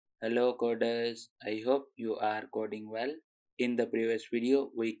Hello coders, I hope you are coding well. In the previous video,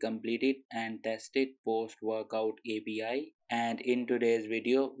 we completed and tested post-workout API, and in today's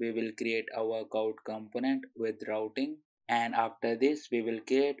video, we will create a workout component with routing, and after this, we will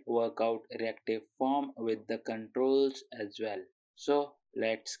create workout reactive form with the controls as well. So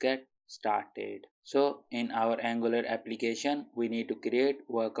let's get started. So in our Angular application, we need to create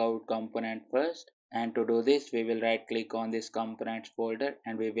workout component first, and to do this we will right click on this components folder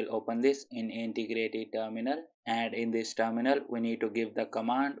and we will open this in integrated terminal, and in this terminal we need to give the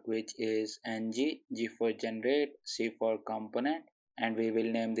command which is ng g for generate, c for component, and we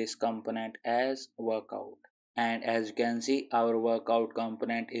will name this component as workout. And as you can see, our workout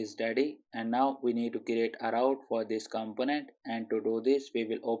component is ready, and now we need to create a route for this component, and to do this we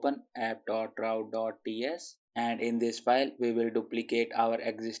will open app.route.ts, and in this file we will duplicate our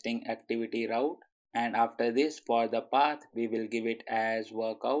existing activity route, and after this for the path we will give it as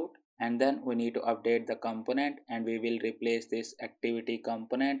workout, and then we need to update the component and we will replace this activity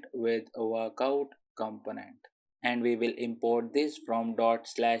component with a workout component, and we will import this from dot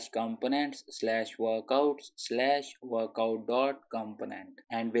slash components slash workouts slash workout dot component.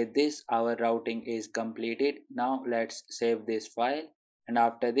 And with this our routing is completed. Now let's save this file, and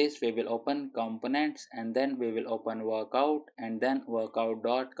after this we will open components and then we will open workout and then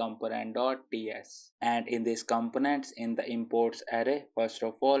workout.component.ts, and in this components in the imports array, first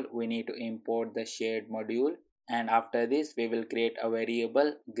of all we need to import the shared module, and after this we will create a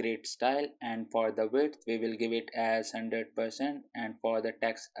variable grid style, and for the width we will give it as 100%, and for the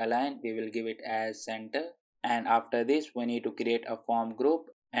text align we will give it as center, and after this we need to create a form group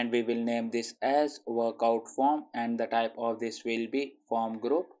and we will name this as workout form, and the type of this will be form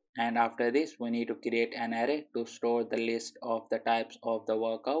group, and after this we need to create an array to store the list of the types of the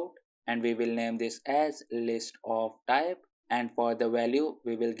workout, and we will name this as list of type, and for the value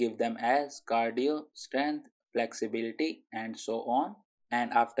we will give them as cardio, strength, flexibility, and so on.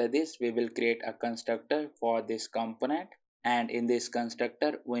 And after this we will create a constructor for this component, and in this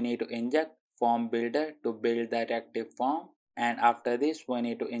constructor we need to inject form builder to build the reactive form, and after this we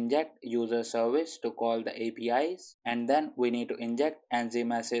need to inject user service to call the APIs, and then we need to inject ng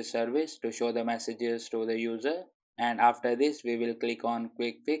message service to show the messages to the user, and after this we will click on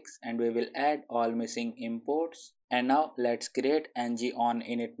quick fix and we will add all missing imports. And now let's create ng on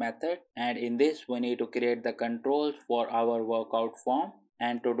init method, and in this we need to create the controls for our workout form,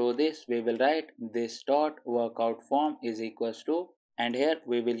 and to do this we will write this dot workout form is equals to, and here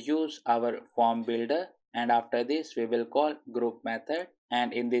we will use our form builder, and after this we will call group method,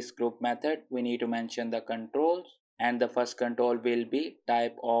 and in this group method we need to mention the controls, and the first control will be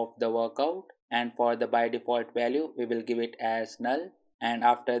type of the workout, and for the by default value we will give it as null, and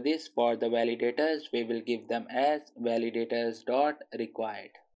after this for the validators we will give them as validators dot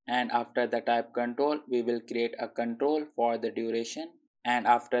required, and after the type control we will create a control for the duration, and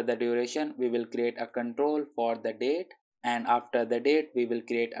after the duration we will create a control for the date, and after the date we will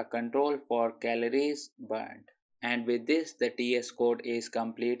create a control for calories burned. And with this the TS code is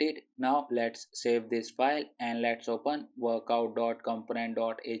completed. Now let's save this file and let's open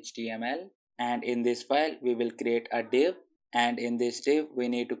workout.component.html, and in this file we will create a div, and in this div we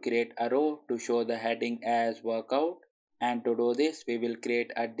need to create a row to show the heading as workout, and to do this we will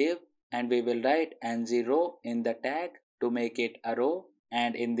create a div and we will write ng-row in the tag to make it a row,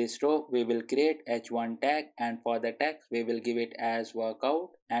 and in this row we will create h1 tag, and for the text we will give it as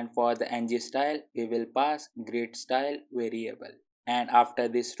workout, and for the ng style we will pass grid style variable, and after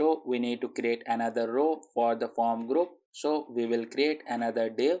this row we need to create another row for the form group, so we will create another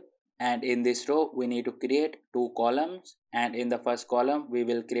div, and in this row we need to create two columns, and in the first column we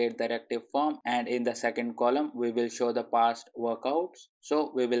will create the reactive form, and in the second column we will show the past workouts,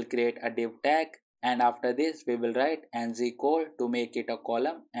 so we will create a div tag, and after this we will write ng call to make it a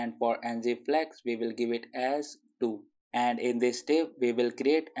column, and for ng flex we will give it as 2, and in this div we will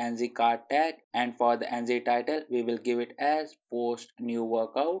create ng card tag, and for the ng title we will give it as post new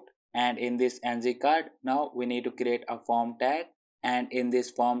workout, and in this ng card now we need to create a form tag, and in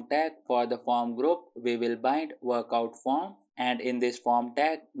this form tag for the form group we will bind workout form, and in this form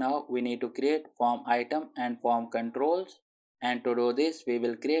tag now we need to create form item and form controls, and to do this we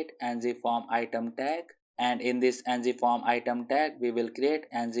will create ng form item tag, and in this ng form item tag we will create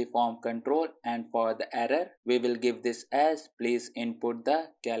ng form control, and for the error we will give this as please input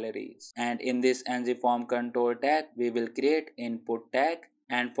the calories, and in this ng form control tag we will create input tag,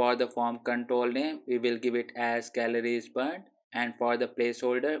 and for the form control name we will give it as calories burned, and for the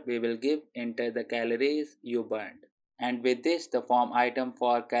placeholder we will give enter the calories you burned. And with this the form item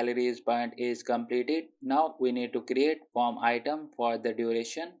for calories burned is completed. Now we need to create form item for the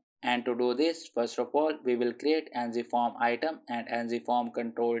duration, And to do this, first of all, we will create ng form item and ng form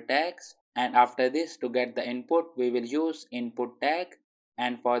control tags. And after this, to get the input, we will use input tag.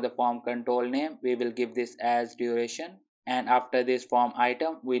 And for the form control name, we will give this as duration. And after this form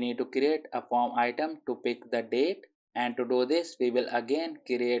item, we need to create a form item to pick the date. And to do this, we will again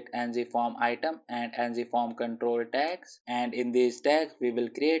create ng form item and ng form control tags. And in these tags, we will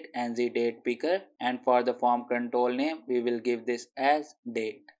create ng date picker. And for the form control name, we will give this as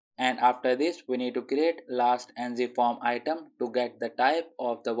date. And after this, we need to create last ng form item to get the type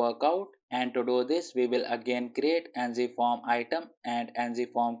of the workout. And to do this, we will again create ng form item and ng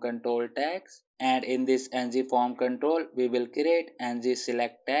form control tags. And in this ng form control, we will create ng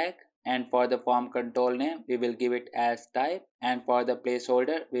select tag. And for the form control name, we will give it as type. And for the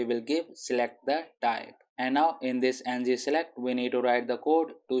placeholder, we will give select the type. And now in this ng select, we need to write the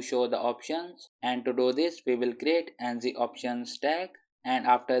code to show the options. And to do this, we will create ng options tag. And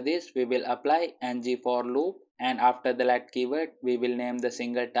after this, we will apply ng for loop. And after the let keyword, we will name the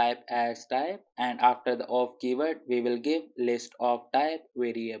single type as type. And after the of keyword, we will give list of type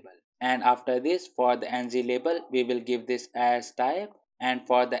variable. And after this, for the ng label, we will give this as type. And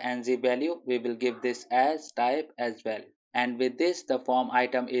for the ng value, we will give this as type as well. And with this, the form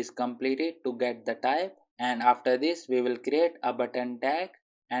item is completed to get the type. And after this, we will create a button tag.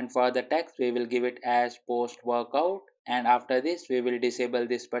 And for the text, we will give it as post workout. And after this, we will disable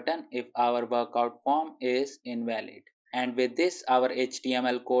this button if our workout form is invalid. And with this, our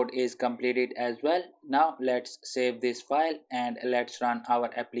HTML code is completed as well. Now let's save this file and let's run our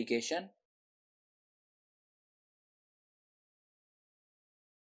application.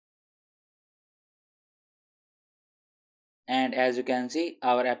 And as you can see,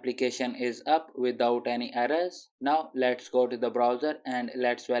 our application is up without any errors. Now let's go to the browser and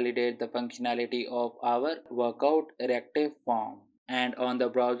let's validate the functionality of our workout reactive form. And on the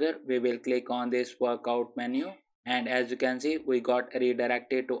browser, we will click on this workout menu. And as you can see, we got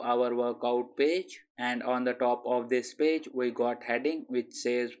redirected to our workout page. And on the top of this page, we got heading which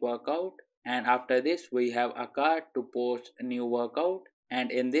says workout. And after this, we have a card to post a new workout. And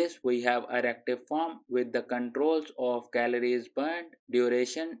in this, we have a reactive form with the controls of calories burned,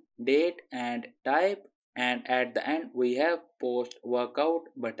 duration, date, and type. And at the end, we have post workout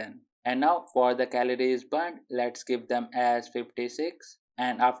button. And now for the calories burned, let's give them as 56.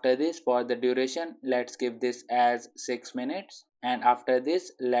 And after this, for the duration, let's give this as 6 minutes. And after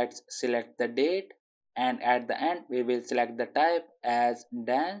this, let's select the date. And at the end, we will select the type as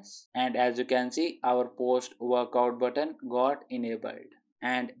dance. And as you can see, our post workout button got enabled.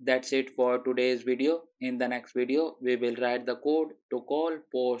 And that's it for today's video. In the next video, we will write the code to call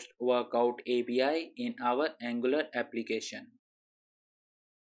post workout API in our Angular application.